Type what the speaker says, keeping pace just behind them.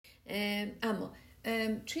اما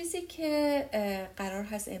چیزی که قرار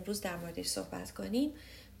هست امروز در موردش صحبت کنیم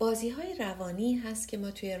بازی‌های روانی هست که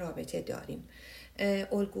ما توی رابطه داریم.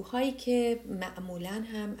 الگوهایی که معمولاً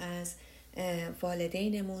هم از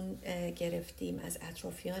والدینمون گرفتیم، از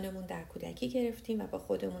اطرافیانمون در کودکی گرفتیم و با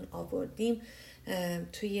خودمون آوردیم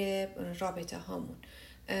توی رابطه هامون.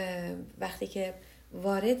 وقتی که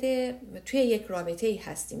توی یک رابطه ای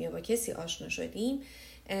هستیم یا با کسی آشنا شدیم،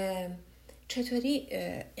 چطوری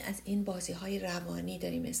از این بازی های روانی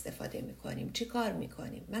داریم استفاده میکنیم؟ چی کار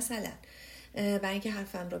میکنیم؟ مثلا برای اینکه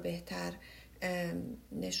حرفم رو بهتر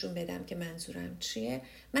نشون بدم که منظورم چیه،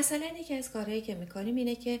 مثلا یکی از کارهایی که میکنیم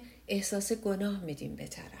اینه که احساس گناه میدیم به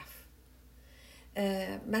طرف.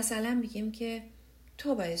 مثلا میگیم که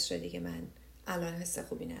تو باعث شدی که من الان حس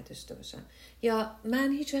خوبی نداشته باشم، یا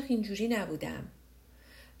من هیچ وقت اینجوری نبودم،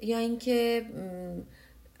 یا اینکه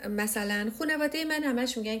مثلا خانواده من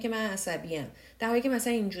همش میگن که من عصبیم در حالی که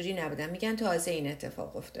مثلا اینجوری نبودم، میگن تازه این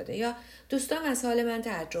اتفاق افتاده، یا دوستان از حال من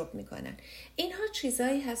تعجب میکنن. اینها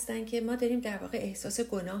چیزایی هستن که ما داریم در واقع احساس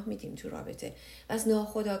گناه میدیم تو رابطه و از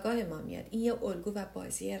ناخودآگاه ما میاد. این یه الگو و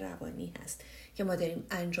بازی روانی هست که ما داریم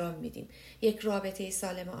انجام میدیم. یک رابطه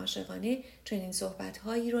سالم عاشقانه چنین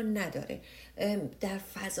صحبت‌هایی رو نداره. در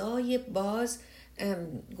فضای باز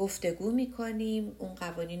گفتگو میکنیم، اون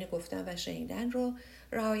قوانین گفتن و شنیدن رو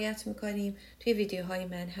رعایت میکنیم. توی ویدیوهای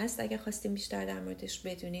من هست، اگر خواستیم بیشتر در موردش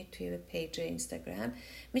بدونید توی پیج اینستاگرام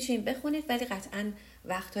میتونید بخونید، ولی قطعاً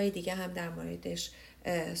وقتهای دیگه هم در موردش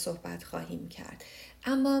صحبت خواهیم کرد.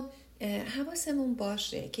 اما حواسمون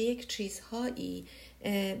باشه که یک چیزهایی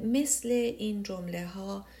مثل این جمله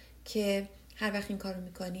ها که هر وقت این کارو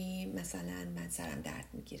میکنی مثلا من سرم درد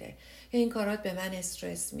میگیره، یا این کارات به من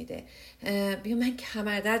استرس میده، یا من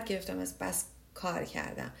کمردرد گرفتم از بس کار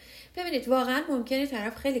کردم. ببینید واقعا ممکنه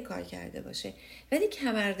طرف خیلی کار کرده باشه ولی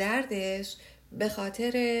کمردردش به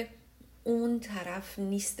خاطر اون طرف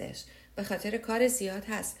نیستش، به خاطر کار زیاد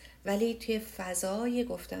هست، ولی توی فضای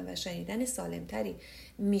گفتن و شنیدن سالمتری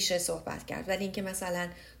میشه صحبت کرد. ولی اینکه مثلا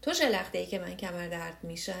تو شلخته‌ای که من کمردرد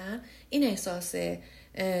میشم، این احساس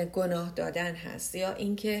گناه دادن هست. یا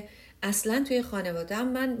اینکه اصلا توی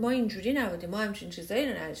خانواده‌ام ما اینجوری نبودیم، ما همچین چیزایی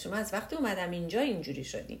رو نداشتیم، از وقتی اومدم اینجا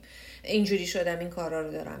اینجوری شدم، این کارا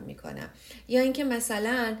رو دارم میکنم. یا اینکه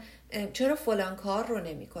مثلا چرا فلان کار رو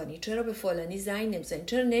نمی‌کنی، چرا به فلانی زنگ نمی‌زنی،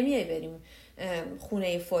 چرا نمیای بریم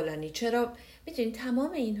خونه فلانی، چرا. می‌دونید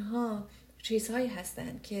تمام اینها چیزهایی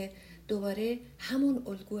هستن که دوباره همون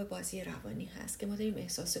الگوی بازی روانی هست که ما داریم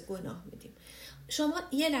احساس گناه میدیم. شما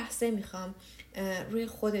یه لحظه میخوام روی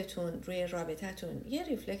خودتون، روی رابطتون یه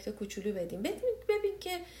ریفلکت کوچولو بدیم، ببین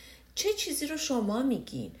که چه چیزی رو شما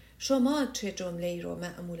میگین، شما چه جمله‌ای رو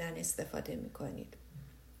معمولاً استفاده میکنید.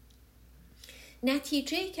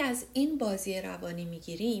 نتیجه‌ای که از این بازی روانی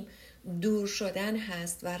میگیریم دور شدن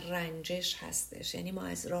هست و رنجش هستش. یعنی ما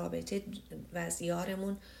از رابطه و از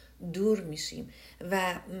یارمون دور میشیم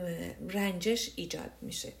و رنجش ایجاد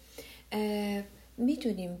میشه.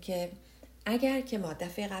 میدونیم که اگر که ما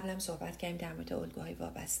دفعه قبلم صحبت کردیم در مورد الگوهای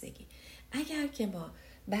وابستگی، اگر که ما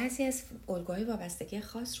بعضی از الگوهای وابستگی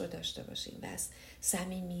خاص رو داشته باشیم و از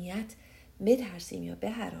صمیمیت بترسیم یا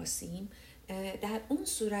بهراسیم، در اون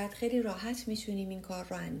صورت خیلی راحت میتونیم این کار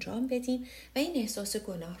رو انجام بدیم و این احساس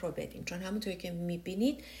گناه رو بدیم. چون همونطوری که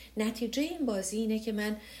میبینید نتیجه این بازی اینه که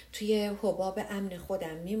من توی حباب امن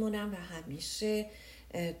خودم میمونم و همیشه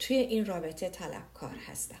توی این رابطه طلبکار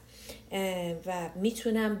هستم و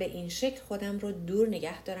میتونم به این شکل خودم رو دور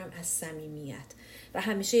نگه دارم از صمیمیت و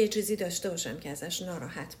همیشه یه چیزی داشته باشم که ازش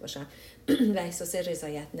ناراحت باشم و احساس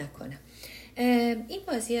رضایت نکنم. این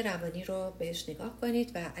بازی روانی رو بهش نگاه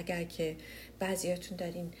کنید و اگر که بعضیاتون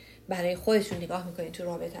دارین برای خودتون نگاه میکنید تو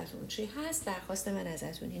رابطتون چی هست، درخواست من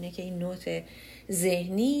ازتون اینه که این نوت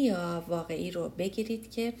ذهنی یا واقعی رو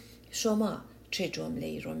بگیرید که شما چه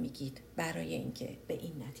جمله‌ای رو میگید برای اینکه به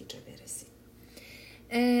این نتیجه برسید.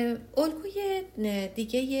 الگوی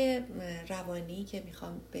دیگه روانی که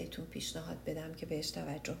میخوام بهتون پیشنهاد بدم که بهش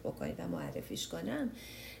توجه بکنید و معرفیش کنم،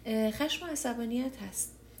 خشم و عصبانیت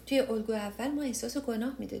هست. توی الگوی اول ما احساس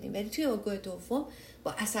گناه میدادیم، ولی توی الگوی دوم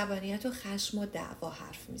با عصبانیت و خشم و دعوا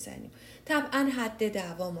حرف میزنیم. طبعا حد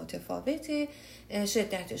دعوا متفاوته،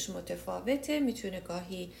 شدتش متفاوته، میتونه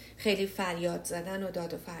گاهی خیلی فریاد زدن و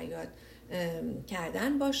داد و فریاد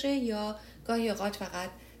کردن باشه، یا گاهی اوقات فقط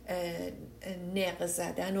نق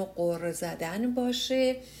زدن و قر زدن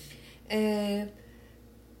باشه.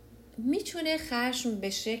 میتونه خشم به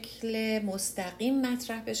شکل مستقیم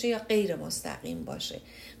مطرح بشه یا غیر مستقیم باشه.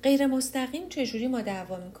 غیر مستقیم چجوری ما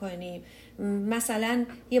دعوا میکنیم؟ مثلا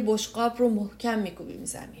یه بشقاب رو محکم میکوبیم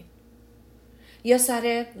زمین، یا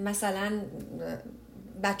سر مثلا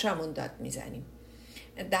بچه‌مون داد میزنیم،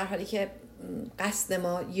 در حالی که قصد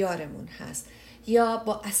ما یارمون هست، یا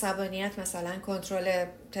با عصبانیت مثلا کنترل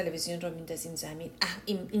تلویزیون رو میندازیم زمین،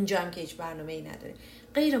 اینجا هم که هیچ برنامه‌ای نداره،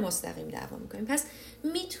 غیر مستقیم دعوا میکنیم. پس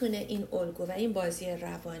میتونه این الگو و این بازی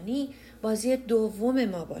روانی بازی دوم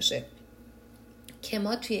ما باشه که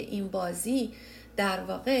ما توی این بازی در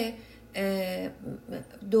واقع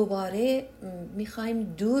دوباره میخوایم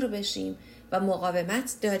دور بشیم و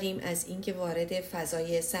مقاومت داریم از اینکه وارد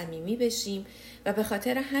فضای صمیمی بشیم و به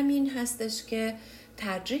خاطر همین هستش که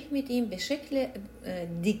ترجیح میدیم به شکل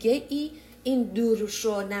دیگه ای این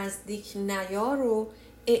دورشو نزدیک نیا رو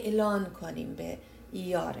اعلان کنیم به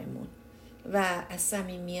یارمون و از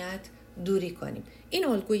صمیمیت دوری کنیم. این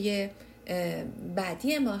الگوی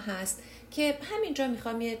بعدی ما هست که همینجا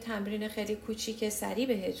میخوام یه تمرین خیلی کوچیک سریع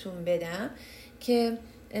بهتون بدم که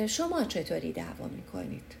شما چطوری دعوا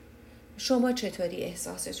میکنید، شما چطوری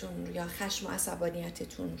احساستون یا خشم و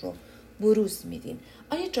عصبانیتتون رو بروز میدین.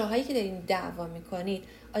 آیا جاهایی که دارین دعوا میکنید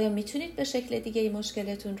آیا میتونید به شکل دیگه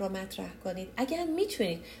مشکلتون رو مطرح کنید؟ اگر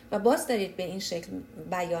میتونید و باز دارید به این شکل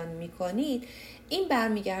بیان میکنید، این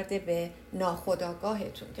برمیگرده به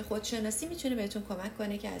ناخودآگاهتون که خودشناسی میتونه بهتون کمک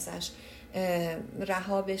کنه که ازش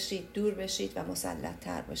رها بشید، دور بشید و مسلط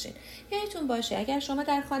تر باشین. یادتون باشه اگر شما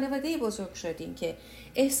در خانواده بزرگ شدین که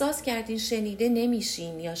احساس کردین شنیده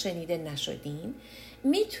نمیشین یا شنیده نشدین،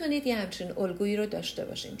 میتونید یه همچین الگویی رو داشته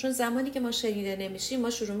باشین. چون زمانی که ما شنیده نمیشیم ما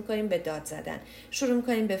شروع میکنیم به داد زدن، شروع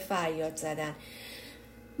میکنیم به فریاد زدن،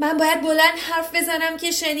 من باید بلند حرف بزنم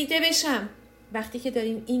که شنیده بشم. وقتی که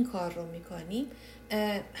داریم این کار رو میکنیم،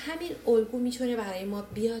 همین الگو میتونه برای ما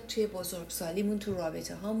بیاد توی بزرگسالیمون، تو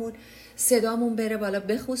رابطه هامون صدامون بره بالا،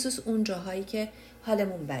 به خصوص اون جاهایی که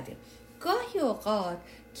حالمون بده. گاهی اوقات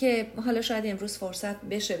که حالا شاید امروز فرصت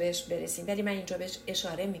بشه بهش برسیم ولی من اینجا بهش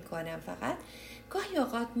اشاره میکنم فقط، گاهی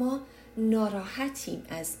اوقات ما ناراحتیم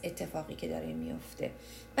از اتفاقی که داره میفته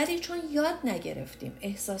ولی چون یاد نگرفتیم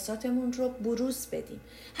احساساتمون رو بروز بدیم،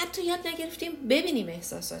 حتی یاد نگرفتیم ببینیم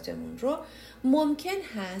احساساتمون رو، ممکن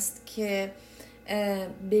هست که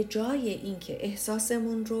به جای اینکه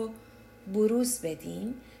احساسمون رو بروز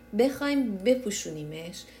بدیم بخوایم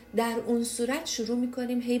بپوشونیمش، در اون صورت شروع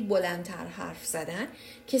میکنیم هی بلندتر حرف زدن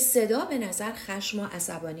که صدا به نظر خشم و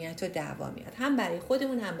عصبانیت و دعوا میاد، هم برای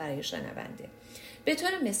خودمون هم برای شنونده. به طور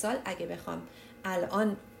مثال اگه بخوام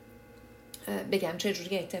الان بگم چه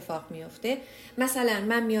جوری اتفاق میفته، مثلا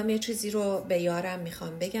من میام یه چیزی رو به یارم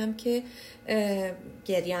میخوام بگم که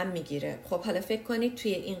گریم میگیره. خب حالا فکر کنید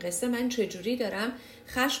توی این قصه من چه جوری دارم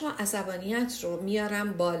خشم و عصبانیت رو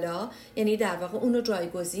میارم بالا، یعنی در واقع اون رو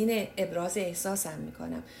جایگزین ابراز احساسم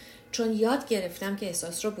میکنم، چون یاد گرفتم که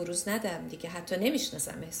احساس رو بروز ندم دیگه، حتی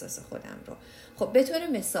نمیشناسم احساس خودم رو. خب به طور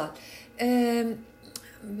مثال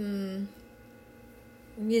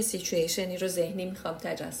یه سیچویشنی رو ذهنی میخوام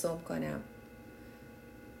تجسم کنم.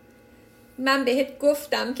 من بهت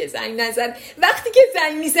گفتم که زنگ نزن، وقتی که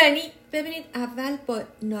زنگ میزنی. ببینید اول با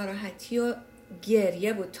ناراحتی و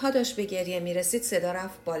گریه بود، تا داشت به گریه میرسید صدا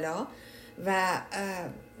رفت بالا و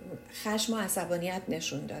خشم و عصبانیت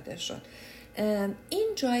نشون داده شد. این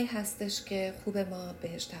جایی هستش که خوب ما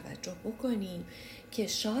بهش توجه بکنیم که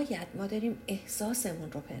شاید ما داریم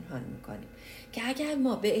احساسمون رو پنهان میکنیم، که اگر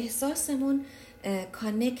ما به احساسمون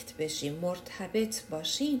کانکت بشیم، مرتبط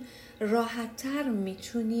باشیم، راحت‌تر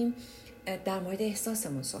میتونیم در مورد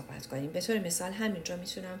احساسمون صحبت کنیم. به طور مثال همینجا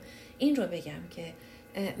میتونم این رو بگم که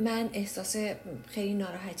من احساس خیلی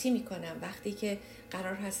ناراحتی میکنم وقتی که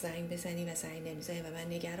قرار هست زنگ بزنی و زنگ نمیزنی و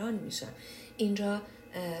من نگران میشم. اینجا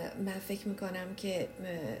من فکر میکنم که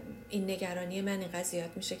این نگرانی من اینقدر زیاد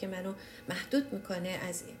میشه که منو محدود میکنه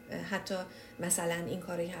از حتی مثلا این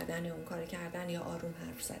کارو کردن یا اون کارو کردن یا آروم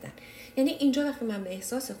حرف زدن. یعنی اینجا وقتی من به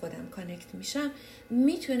احساس خودم کانکت میشم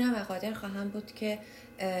میتونم و قادر خواهم بود که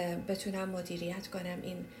بتونم مدیریت کنم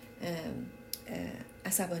این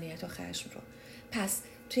عصبانیت و خشم رو. پس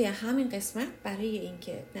توی همین قسمت برای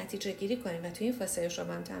اینکه نتیجه گیری کنیم و توی این فاصله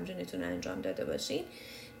شما هم تمرینتون رو انجام داده باشین،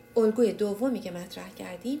 الگوی دومی که مطرح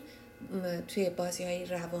کردیم توی بازی‌های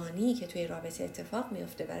روانی که توی رابطه اتفاق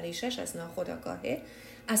میفته و ریشش از ناخودآگاهه،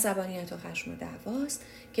 عصبانیت و خشم و دعواست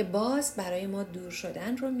که باز برای ما دور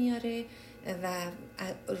شدن رو میاره و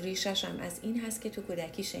ریشش هم از این هست که تو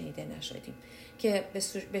کودکی شنیده نشدیم، که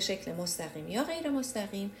به شکل مستقیم یا غیر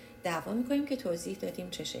مستقیم دعوا میکنیم که توضیح دادیم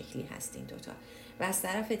چه شکلی هست این دوتا. و از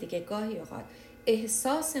طرف دیگه گاهی اوقات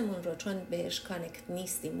احساسمون رو چون بهش کانکت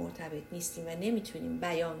نیستیم، مرتبط نیستیم و نمیتونیم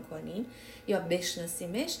بیان کنیم یا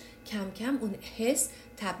بشناسیمش، کم کم اون حس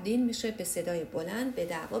تبدیل میشه به صدای بلند، به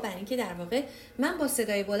دعوا، برای اینکه در واقع من با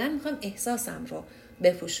صدای بلند میخوام احساسم رو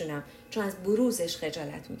بپوشونم، چون از بروزش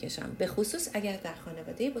خجالت میکشم، به خصوص اگر در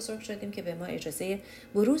خانواده بزرگ شدیم که به ما اجازه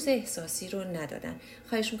بروز احساسی رو ندادن.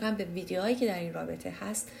 خواهش میکنم به ویدیوهایی که در این رابطه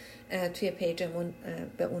هست توی پیجمون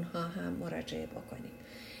به اونها هم مراجعه بکنید.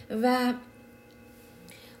 و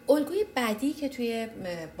الگوی بعدی که توی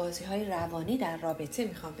بازی‌های روانی در رابطه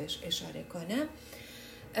میخوام بهش اشاره کنم،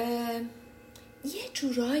 یه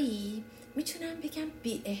جورایی میتونم بگم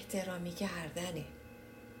بی احترامی کردنه.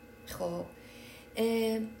 خب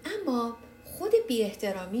اما خود بی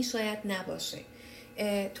احترامی شاید نباشه.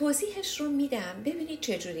 توضیحش رو میدم ببینید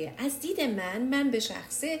چجوریه. از دید من به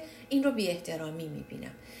شخصه این رو بی احترامی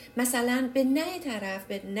میبینم. مثلا به نه طرف،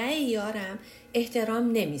 به نه یارم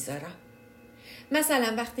احترام نمیذارم.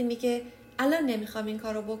 مثلا وقتی میگه الان نمیخوام این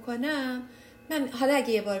کارو بکنم، من حالا اگه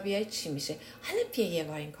یه بار بیای چی میشه؟ حالا بیا یه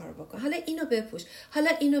بار این کارو بکن، حالا اینو بپوش، حالا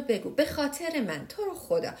اینو بگو، به خاطر من، تو رو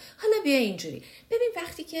خدا، حالا بیا اینجوری. ببین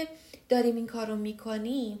وقتی که داریم این کارو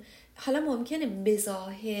میکنیم، حالا ممکنه به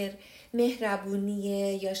ظاهر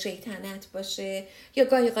مهربونیه یا شیطنت باشه، یا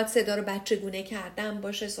گاهی اوقات صدا رو بچگونه کردن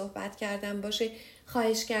باشه، صحبت کردن باشه،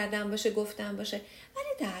 خواهش کردن باشه، گفتن باشه،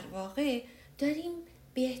 ولی در واقع داریم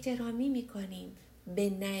بی احترامی میکنیم به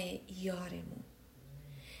نه یارمون.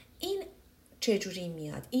 این چجوری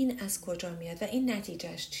میاد؟ این از کجا میاد؟ و این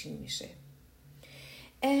نتیجهش چی میشه؟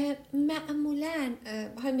 معمولاً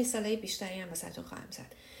های مثالای بیشتری هم واسهتون خواهم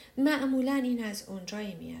زد. معمولاً این از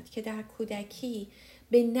اونجایی میاد که در کودکی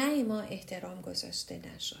به نه ما احترام گذاشته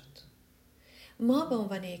نشد. ما به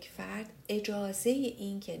عنوان یک فرد اجازه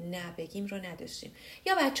این که نه بگیم رو نداشتیم.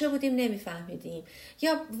 یا بچه بودیم نمیفهمیدیم،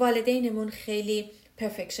 یا والدینمون خیلی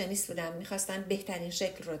پرفکشنیست بودن، میخواستن بهترین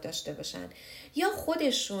شکل رو داشته باشن، یا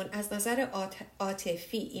خودشون از نظر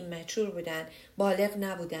عاطفی ایمچور بودن، بالغ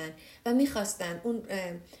نبودن و میخواستن اون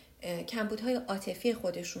کمبودهای عاطفی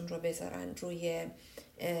خودشون رو بذارن روی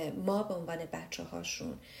ما به عنوان بچه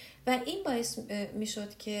هاشون، و این باعث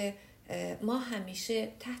میشد که ما همیشه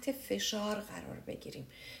تحت فشار قرار بگیریم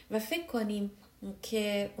و فکر کنیم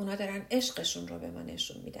که اونا دارن عشقشون رو به ما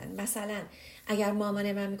نشون میدن. مثلا اگر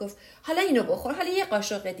مامان من میگفت حالا اینو بخور، حالا یه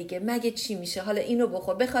قاشق دیگه، مگه چی میشه، حالا اینو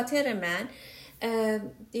بخور به خاطر من.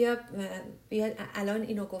 یا الان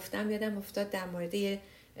اینو گفتم یادم افتاد در مورد یه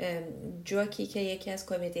جوکی که یکی از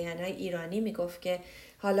کمدین‌های ایرانی میگفت که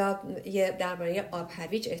حالا درباره آب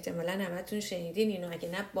هویج، احتمالاً همتون شنیدین اینو، اگه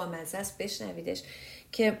نه با مزه است بشنویدش،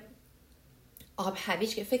 که آب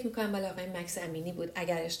هویج که فکر میکنم بالا آقای مکس امینی بود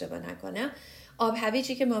اگر اشتباه نکنم، آب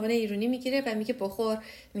هویجی که مامان ایرانی میگیره و میگه بخور،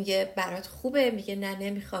 میگه برات خوبه، میگه نه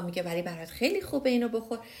نمیخوام، میگه ولی برات خیلی خوبه اینو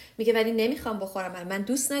بخور، میگه ولی نمیخوام بخورم، من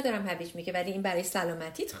دوست ندارم هویج، میگه ولی این برای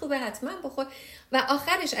سلامتیت خوبه حتما بخور. و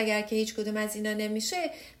آخرش اگر که هیچ کدوم از اینا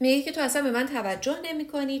نمیشه، میگه که تو اصلا به من توجه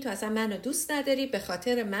نمیکنی، تو اصلا منو دوست نداری، به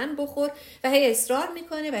خاطر من بخور، و هی اصرار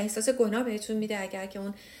میکنه و احساس گناه بهتون میده اگر که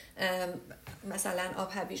اون مثلا آب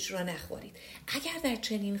هویج رو نخورید. اگر در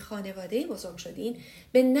چنین خانواده بزرگ شدین،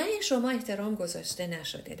 به نه شما احترام گذاشته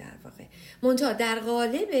نشده در واقع، منتها در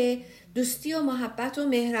قالب دوستی و محبت و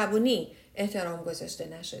مهربونی احترام گذاشته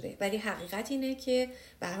نشده، ولی حقیقت اینه که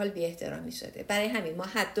به هر حال بی احترامی شده. برای همین ما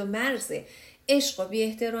حد و مرز عشق و بی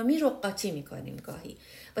احترامی رو قاطی میکنیم گاهی.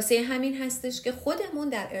 واسه همین هستش که خودمون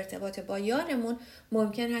در ارتباط با یارمون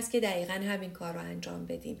ممکن هست که دقیقاً همین کار رو انجام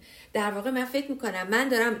بدیم. در واقع من فکر میکنم من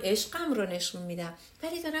دارم عشقم رو نشون میدم،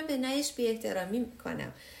 ولی دارم به نهش بی احترامی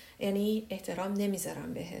میکنم، یعنی احترام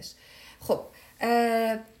نمیذارم بهش. خب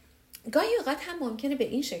گاهی اوقات هم ممکنه به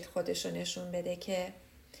این شکل خودش رو نشون بده که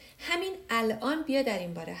همین الان بیا در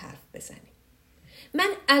این باره حرف بزنیم، من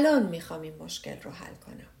الان میخوام این مشکل رو حل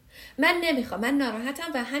کنم، من نمیخوام، من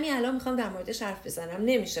ناراحتم و همین الان میخوام در موردش حرف بزنم،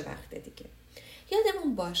 نمیشه وقت دیگه.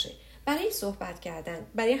 یادمون باشه برای صحبت کردن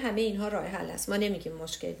برای همه اینها راه حل است. ما نمیگیم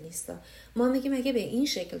مشکل نیستا، ما میگیم اگه به این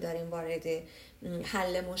شکل داریم وارد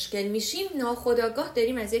حل مشکل میشیم، ناخودآگاه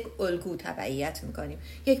داریم از یک الگو تبعیت میکنیم،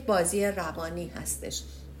 یک بازی روانی هستش.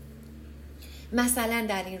 مثلا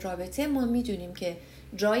در این رابطه ما میدونیم که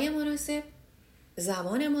جای مناسب،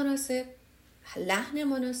 زمان مناسب، لحن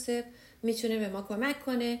مناسب میتونه به ما کمک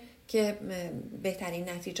کنه که بهترین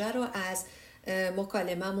نتیجه رو از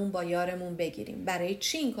مکالمه‌مون با یارمون بگیریم. برای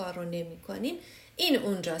چی این کار رو نمی کنیم؟ این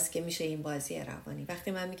اونجاست که میشه این بازی روانی.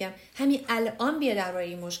 وقتی من میگم همین الان بیا درباره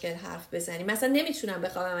این مشکل حرف بزنیم، مثلا نمیتونم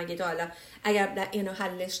بخوام اگه تو حالا اگر اینو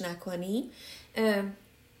حلش نکنی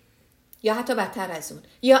یا حتی بدتر از اون،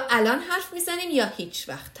 یا الان حرف میزنیم یا هیچ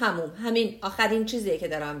وقت، تموم، همین آخرین چیزیه که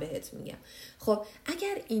دارم بهت میگم. خب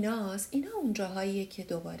اگر ایناست، اینا اون جاهاییه که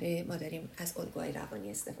دوباره ما داریم از الگوهای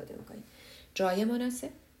روانی استفاده میکنیم. جای مناسب،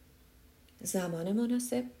 زمان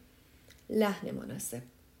مناسب، لحن مناسب.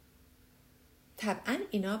 طبعا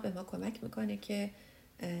اینا به ما کمک میکنه که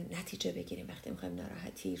نتیجه بگیریم وقتی میخوایم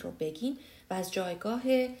ناراحتی رو بگیم و از جایگاه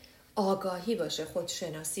آگاهی باشه،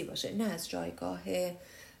 خودشناسی باشه، نه از جایگاه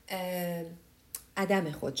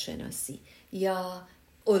عدم خودشناسی یا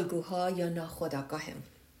الگوها یا ناخودآگاهمون.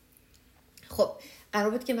 خب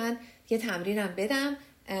قرار بود که من یه تمرینم بدم،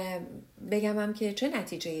 بگمم که چه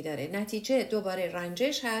نتیجه‌ای داره. نتیجه دوباره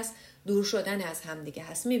رنجش هست، دور شدن از همدیگه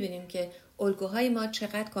هست. میبینیم که الگوهای ما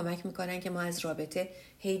چقدر کمک میکنن که ما از رابطه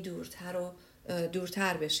هی دورتر و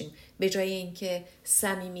دورتر بشیم. به جای اینکه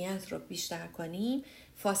صمیمیت رو بیشتر کنیم،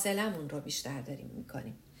 فاصلمون رو بیشتر داریم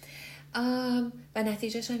میکنیم و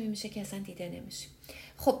نتیجهش هم میشه که اصلا دیده نمیشیم.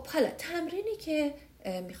 خب حالا تمرینی که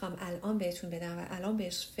میخوام الان بهتون بدم و الان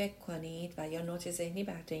بهش فکر کنید و یا نوت ذهنی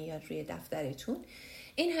بردارین یا روی دفترتون،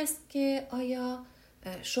 این هست که آیا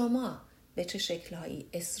شما به چه شکلهایی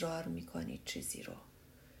اصرار میکنید چیزی رو؟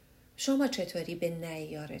 شما چطوری به نه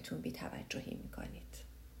یارتون بی‌توجهی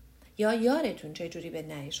میکنید؟ یا یارتون چجوری به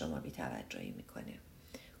نه شما بی‌توجهی میکنه؟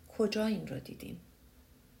 کجا این رو دیدیم؟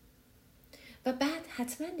 و بعد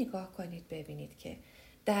حتما نگاه کنید ببینید که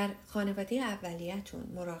در خانواده اولیتون،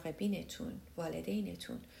 مراقبینتون،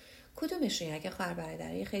 والدینتون، کدومشون، اگه خواهر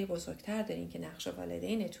برادرای خیلی بزرگتر دارین که نقش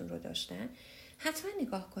والدینتون رو داشتن، حتما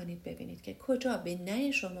نگاه کنید ببینید که کجا به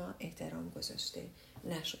نه شما احترام گذاشته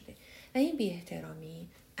نشده و این بی احترامی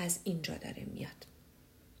از اینجا داره میاد.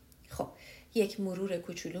 خب یک مرور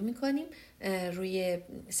کوچولو میکنیم روی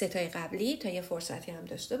ستای قبلی تا یه فرصتی هم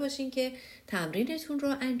داشته باشین که تمرینتون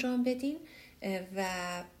رو انجام بدین و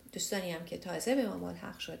دوستانی هم که تازه به ما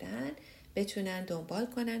ملحق شدن بتونن دنبال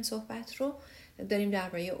کنن صحبت رو. داریم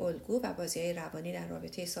درباره الگو و بازی‌های روانی در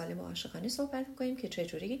رابطه سالم و عاشقانه صحبت میکنیم که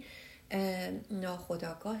چجوری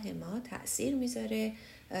ناخودآگاه ما تأثیر میذاره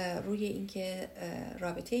روی اینکه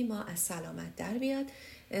رابطه ما از سلامت در بیاد.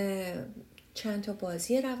 چند تا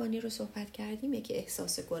بازی روانی رو صحبت کردیم. یکی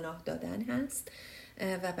احساس گناه دادن هست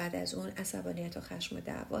و بعد از اون عصبانیت و خشم و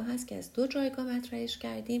دعوا هست که از 2 جایگاه مطرحش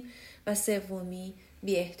کردیم و سومی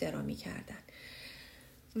بی احترامی کردن.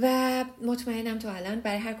 و مطمئنم تا الان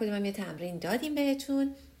برای هر کدوم هم یه تمرین دادیم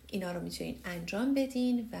بهتون. اینا رو میتونین انجام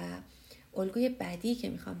بدین و الگوی بعدی که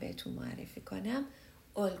میخوام بهتون معرفی کنم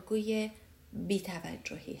الگوی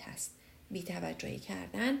بی‌توجهی هست. بی‌توجهی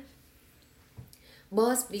کردن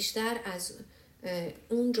باز بیشتر از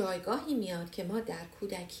اون جایگاهی میاد که ما در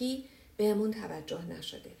کودکی بهمون توجه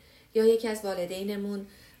نشده یا یکی از والدینمون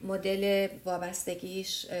مدل وابستگی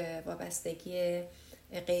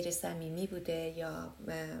غیر صمیمی بوده یا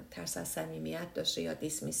ترس از صمیمیت داشته یا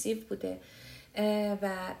دیسمیسیو بوده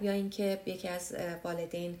و یا اینکه یکی از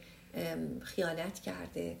والدین خیانت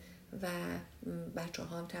کرده و بچه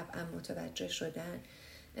ها هم طبعا متوجه شدن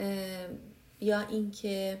یا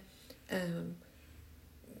اینکه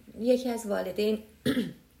یکی از والدین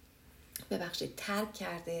ترک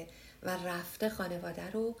کرده و رفته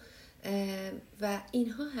خانواده رو و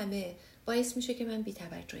اینها همه باعث میشه که من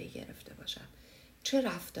بی‌توجهی گرفته باشم. چه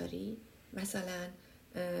رفتاری؟ مثلا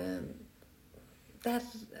در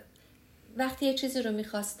وقتی یه چیزی رو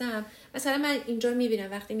میخواستم، مثلا من اینجا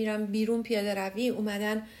میبینم وقتی میرم بیرون پیاده روی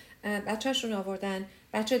اومدن بچه‌شون آوردن،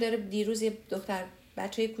 بچه داره، دیروز یه دختر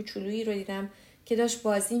بچه کوچولویی رو دیدم که داشت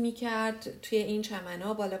بازی میکرد توی این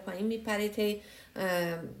چمن‌ها، بالا پایین میپرید،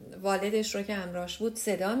 والدش رو که همراهش بود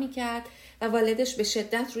صدا میکرد و والدش به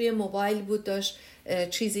شدت روی موبایل بود، داشت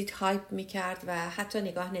چیزی تایپ میکرد و حتی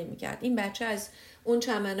نگاه نمیکرد. این بچه از اون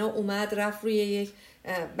چمن‌ها اومد رفت روی یک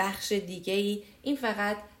بخش دیگه‌ای، این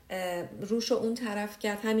فقط روشو اون طرف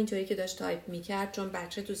کرد همینطوری که داشت تایپ میکرد، چون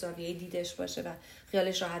بچه تو زاویه دیدش باشه و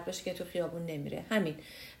خیالش راحت باشه که تو خیابون نمیره، همین.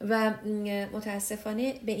 و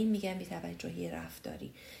متاسفانه به این میگن بی‌توجهی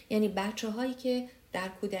رفتاری. یعنی بچه هایی که در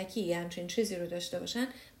کودکی همچین چیزی رو داشته باشن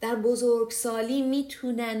در بزرگسالی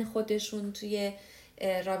میتونن خودشون توی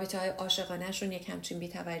رابطه های عاشقانه‌شون یک همچین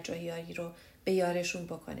بی‌توجهی رو به یارشون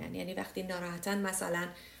بکنن. یعنی وقتی ناراحتن مثلا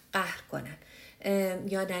قهر کنن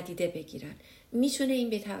یا ندیده بگیرن. میتونه این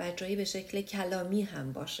بی‌توجهی به شکل کلامی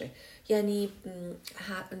هم باشه، یعنی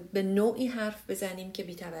به نوعی حرف بزنیم که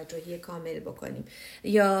بی‌توجهی کامل بکنیم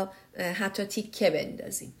یا حتی تیکه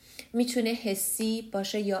بندازیم. میتونه حسی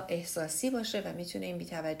باشه یا احساسی باشه و میتونه این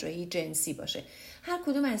بی‌توجهی جنسی باشه. هر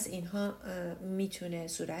کدوم از اینها میتونه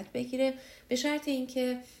صورت بگیره به شرط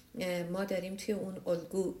اینکه ما داریم توی اون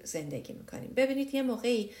الگو زندگی میکنیم. ببینید یه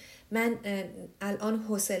موقعی من الان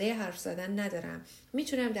حوصله حرف زدن ندارم،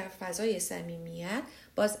 میتونم در فضای صمیمیت،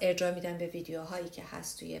 باز ارجاع میدم به ویدیوهایی که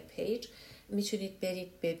هست توی پیج، میتونید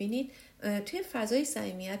برید ببینید. توی فضای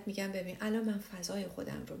صمیمیت میگم ببین الان من فضای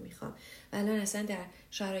خودم رو میخوام، الان اصلا در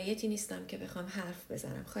شرایطی نیستم که بخوام حرف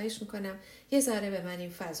بزنم، خواهش میکنم یه ذره به من این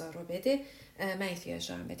فضا رو بده، من احتیاج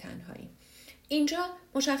دارم به تنهایی. اینجا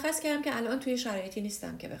مشخص کردم که الان توی شرایطی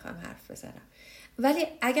نیستم که بخوام حرف بزنم، ولی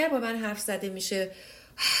اگر با من حرف زده میشه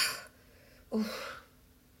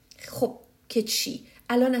خب که چی؟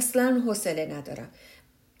 الان اصلا حوصله ندارم.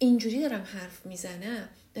 اینجوری دارم حرف میزنم،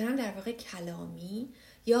 دارم در واقع کلامی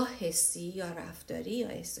یا حسی یا رفتاری یا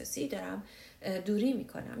احساسی دارم دوری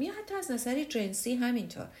میکنم، یا حتی از نظر جنسی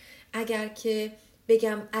همینطور. اگر که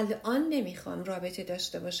بگم الان نمیخوام رابطه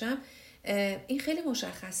داشته باشم، این خیلی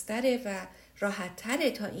مشخص تره و راحت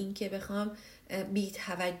تره تا این که بخوام بی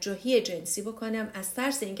توجهی جنسی بکنم، از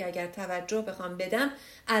ترس اینکه اگر توجه بخوام بدم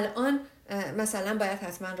الان مثلا باید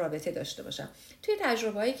حتما رابطه داشته باشم. توی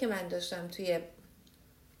تجربه‌ای که من داشتم توی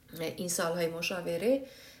این سالهای مشاوره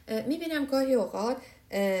میبینم گاهی اوقات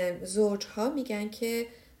زوجها میگن که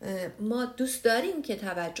ما دوست داریم که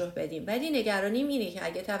توجه بدیم، ولی نگرانیم اینه که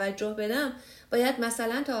اگه توجه بدم باید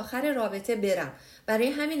مثلا تا آخر رابطه برم، برای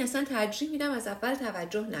همین اصلا ترجیح میدم از اول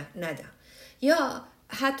توجه ندم. یا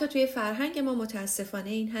حتی توی فرهنگ ما متاسفانه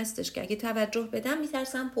این هستش که اگه توجه بدم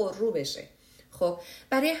میترسم پررو بشه، خب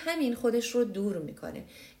برای همین خودش رو دور میکنه.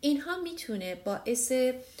 اینها میتونه باعث،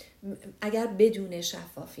 اگر بدون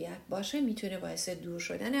شفافیت باشه، میتونه باعث دور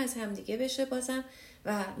شدن از همدیگه بشه بازم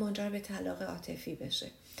و منجر به طلاق عاطفی بشه.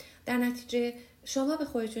 در نتیجه شما به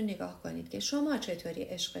خودتون نگاه کنید که شما چطوری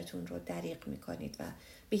عشقتون رو دریغ میکنید و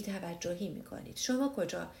بی‌توجهی میکنید. شما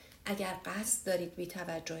کجا اگر قصد دارید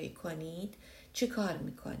بی‌توجهی کنید چی کار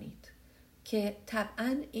میکنید که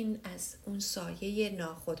طبعا این از اون سایه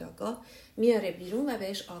ناخودآگاه میاره بیرون و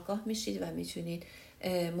بهش آگاه میشید و میتونید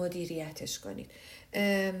مدیریتش کنید.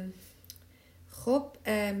 خب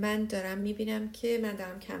من دارم میبینم که من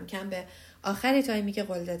دارم کم کم به آخر تایمی که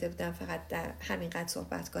قول داده بودم فقط در همین قدر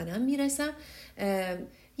صحبت کنم میرسم.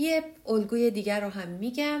 یه الگوی دیگر رو هم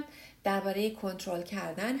میگم درباره کنترل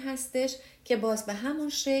کردن هستش که باز به همون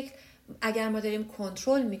شکل اگر ما داریم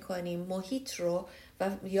کنترل میکنیم محیط رو و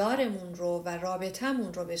یارمون رو و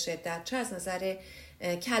رابطمون رو به شدت، چه از نظر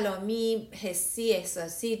کلامی، حسی،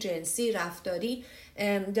 احساسی، جنسی، رفتاری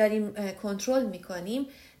داریم کنترل میکنیم،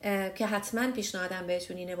 که حتما پیشنهادم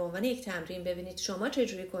بهتون اینه به عنوان یک تمرین ببینید شما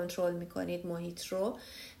چجوری کنترل میکنید محیط رو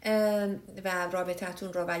و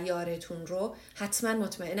رابطتون رو و یارتون رو. حتما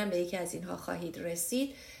مطمئنم به یکی از اینها خواهید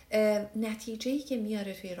رسید. نتیجه‌ای که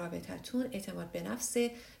میاره توی رابطتون اعتماد به نفس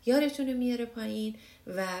یارتون رو میاره پایین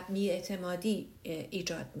و بی‌اعتمادی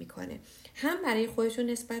ایجاد میکنه، هم برای خودتون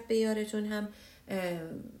نسبت به یارتون، هم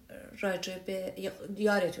راجع به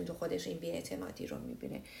یارتون تو خودش این بی‌اعتمادی رو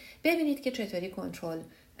میبینه. ببینید که چطوری کنترل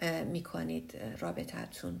میکنید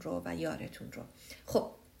رابطتون رو و یارتون رو.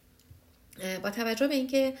 خب با توجه به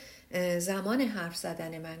اینکه زمان حرف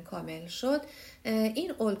زدن من کامل شد،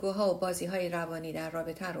 این الگوها و بازی‌های روانی در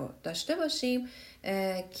رابطه رو داشته باشیم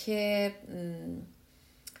که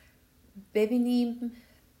ببینیم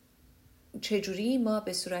چجوری ما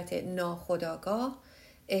به صورت ناخودآگاه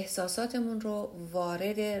احساساتمون رو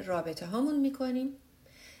وارد رابطه هامون میکنیم،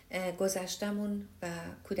 گذشتمون و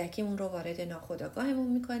کودکیمون رو وارد ناخودآگاهمون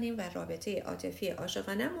میکنیم و رابطه عاطفی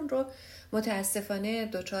عاشقانه‌مون رو متاسفانه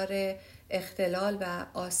دچار اختلال و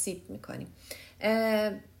آسیب میکنیم.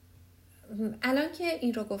 الان که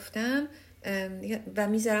این رو گفتم و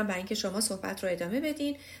میذارم برای اینکه شما صحبت رو ادامه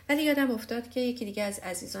بدین، ولی یادم افتاد که یکی دیگه از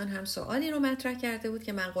عزیزان هم سوالی رو مطرح کرده بود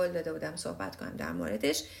که من قول داده بودم صحبت کنم در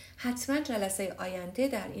موردش. حتما جلسه آینده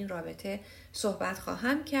در این رابطه صحبت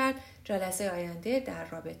خواهم کرد. جلسه آینده در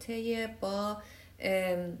رابطه با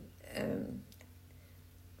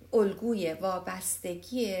الگوی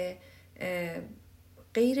وابستگی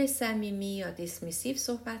غیر صمیمی یا دیسمیسیو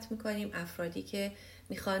صحبت میکنیم، افرادی که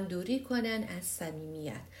میخوان دوری کنن از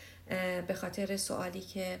صمیمیت، به خاطر سوالی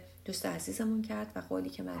که دوست عزیزمون کرد و قولی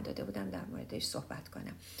که من داده بودم در موردش صحبت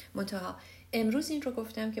کنم. منتها امروز این رو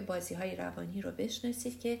گفتم که بازی‌های روانی رو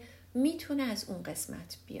بشناسید که میتونه از اون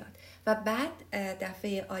قسمت بیاد و بعد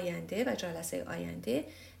دفعه آینده و جلسه آینده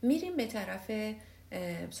میریم به طرف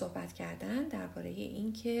صحبت کردن درباره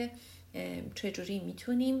این که چجوری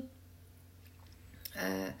میتونیم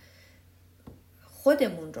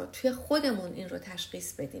خودمون رو توی خودمون این رو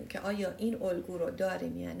تشخیص بدیم که آیا این الگو رو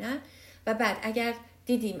داریم یا نه، و بعد اگر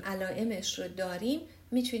دیدیم علائمش رو داریم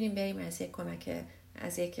میتونیم بریم از یک کمک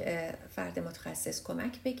از یک فرد متخصص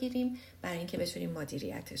کمک بگیریم برای اینکه بتونیم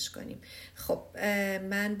مدیریتش کنیم. خب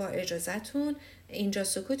من با اجازهتون اینجا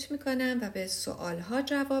سکوت میکنم و به سوالها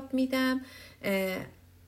جواب میدم.